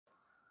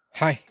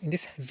Hi, in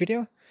this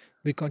video,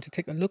 we're going to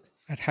take a look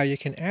at how you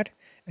can add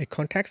a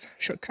contacts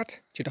shortcut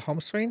to the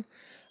home screen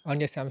on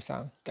your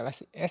Samsung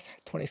Galaxy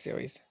S20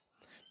 series.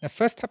 Now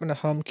first tap on the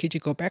home key to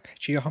go back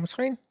to your home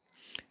screen,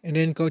 and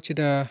then go to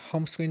the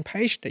home screen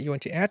page that you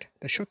want to add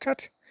the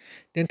shortcut.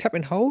 Then tap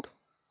and hold,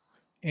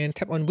 and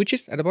tap on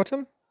widgets at the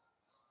bottom.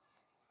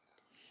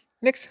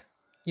 Next,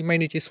 you may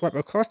need to swipe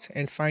across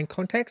and find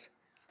contacts.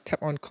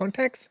 Tap on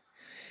contacts,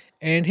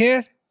 and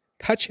here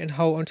touch and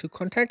hold onto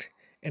contact,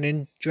 and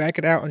then drag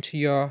it out onto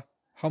your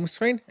home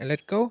screen and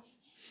let go.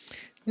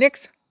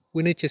 Next,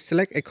 we need to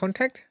select a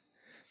contact.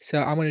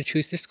 So I'm going to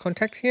choose this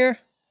contact here,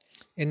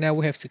 and now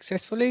we have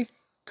successfully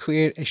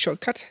created a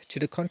shortcut to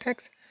the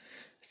contacts.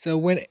 So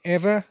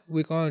whenever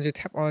we're going to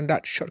tap on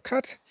that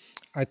shortcut,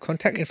 our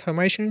contact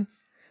information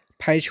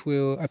page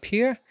will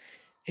appear,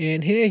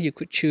 and here you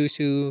could choose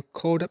to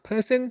call that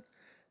person,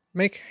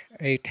 make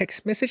a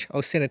text message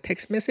or send a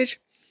text message,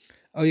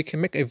 or you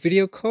can make a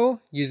video call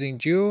using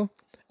Duo,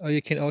 or you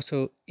can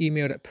also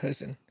email that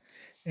person.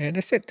 And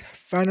that's it.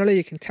 Finally,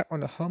 you can tap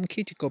on the home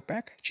key to go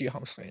back to your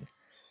home screen.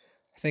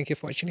 Thank you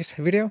for watching this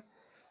video.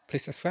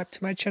 Please subscribe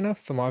to my channel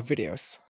for more videos.